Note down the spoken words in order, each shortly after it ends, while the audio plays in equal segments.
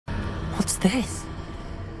What's this?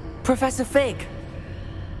 Professor Fig!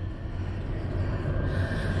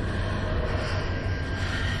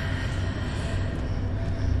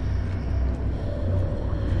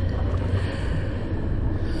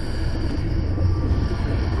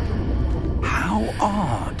 How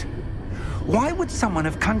odd. Why would someone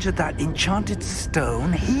have conjured that enchanted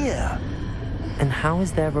stone here? And how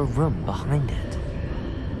is there a room behind it?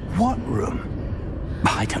 What room?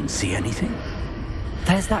 I don't see anything.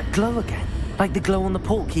 There's that glow again, like the glow on the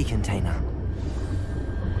portkey container.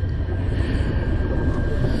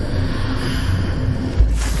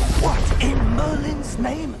 What in Merlin's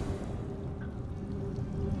name?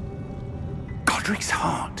 Godric's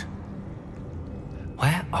heart.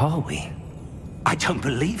 Where are we? I don't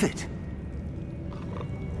believe it.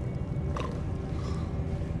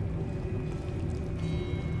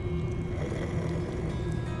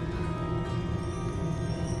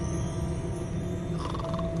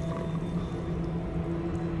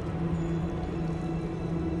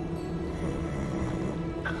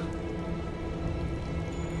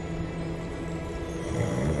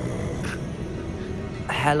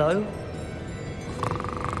 Hello?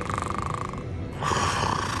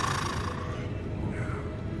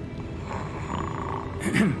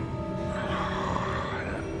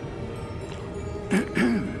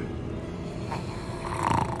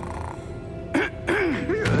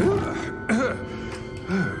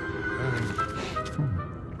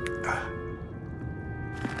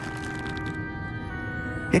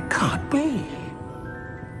 It can't be.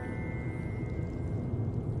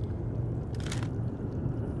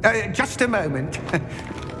 Just a moment.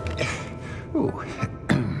 Ooh.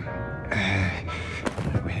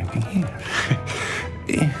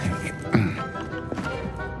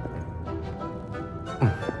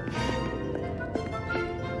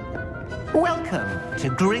 Welcome to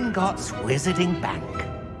Gringotts Wizarding Bank.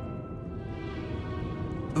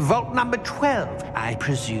 Vault number 12, I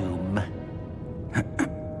presume.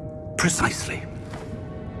 Precisely.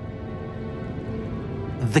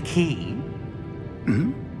 The key?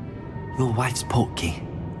 Hmm? Your wife's portkey.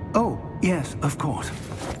 Oh, yes, of course.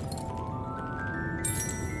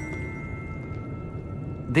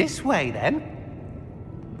 This way, then.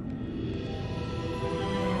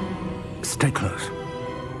 Stay close.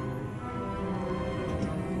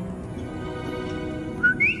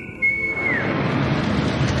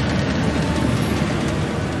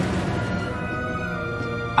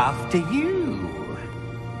 After you.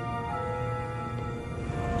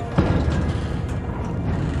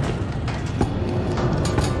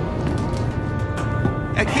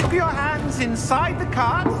 Keep your hands inside the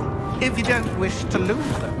cart if you don't wish to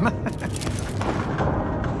lose them.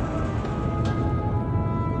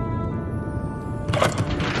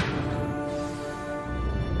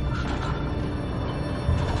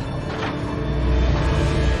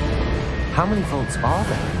 How many vaults are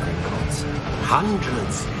there in Gringotts?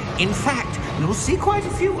 Hundreds. In fact, you'll see quite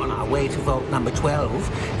a few on our way to vault number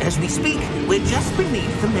 12. As we speak, we're just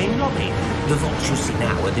beneath the main lobby. The vaults you see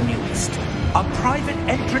now are the newest. Are private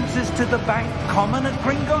entrances to the bank common at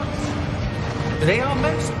Gringotts? They are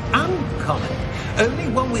most uncommon. Only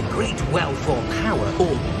one with great wealth or power,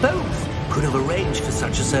 or both, could have arranged for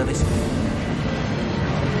such a service.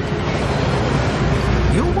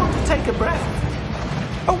 You'll want to take a breath.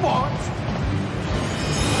 A what?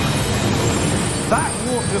 That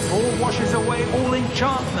waterfall washes away all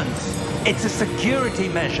enchantments. It's a security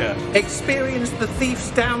measure. Experienced the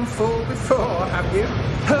thief's downfall before, have you?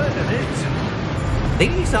 Heard of it?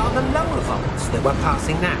 These are the lower vaults that we're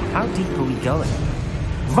passing now. How deep are we going?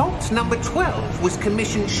 Vault number 12 was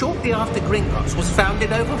commissioned shortly after Gringotts was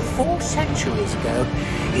founded over 4 centuries ago.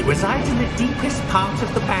 It resides in the deepest part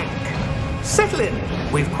of the bank. Settle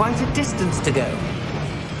in. We've quite a distance to go.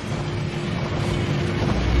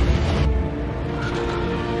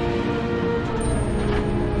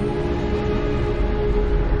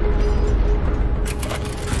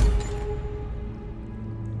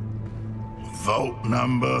 Vault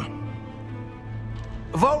number?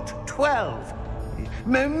 Vault 12.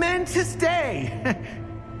 Momentous day.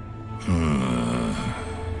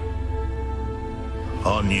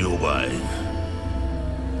 On your way.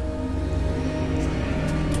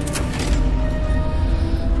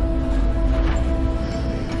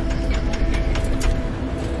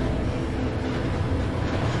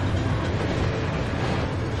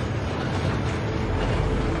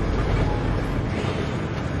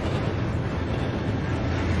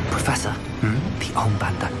 Professor, the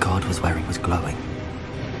armband that guard was wearing was glowing.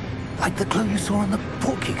 Like the glow you saw on the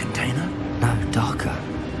portkey container? No, darker.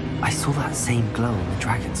 I saw that same glow on the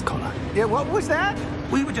dragon's collar. Yeah, what was that?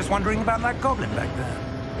 We were just wondering about that goblin back there.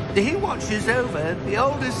 He watches over the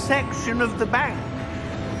oldest section of the bank.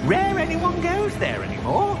 Rare anyone goes there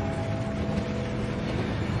anymore.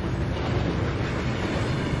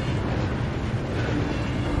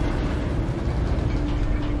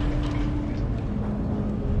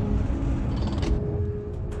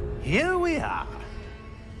 Here we are.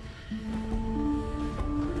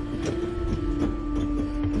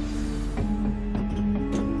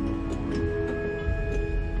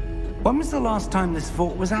 When was the last time this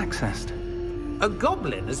vault was accessed? A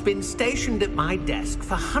goblin has been stationed at my desk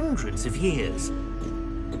for hundreds of years.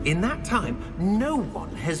 In that time, no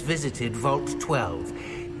one has visited Vault 12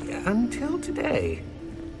 until today.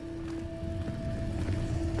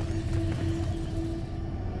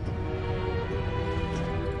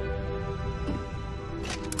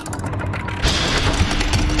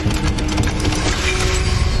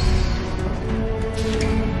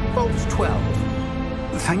 Vault 12.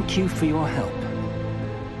 Thank you for your help.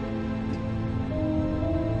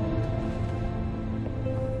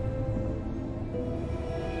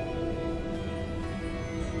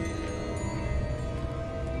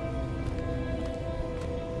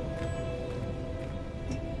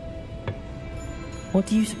 What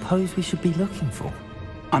do you suppose we should be looking for?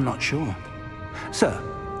 I'm not sure. Sir,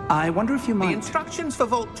 I wonder if you might... The instructions for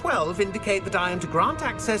Vault 12 indicate that I am to grant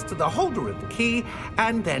access to the holder of the key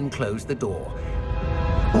and then close the door.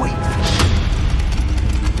 Wait!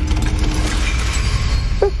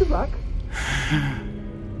 Best of luck.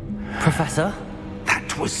 Professor?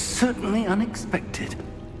 That was certainly unexpected.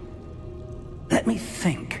 Let me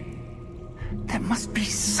think. There must be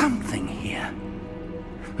something here.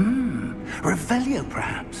 Revelio,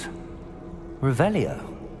 perhaps? Revelio?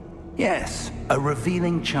 Yes, a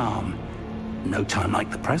revealing charm. No time like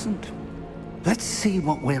the present. Let's see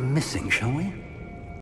what we're missing, shall we?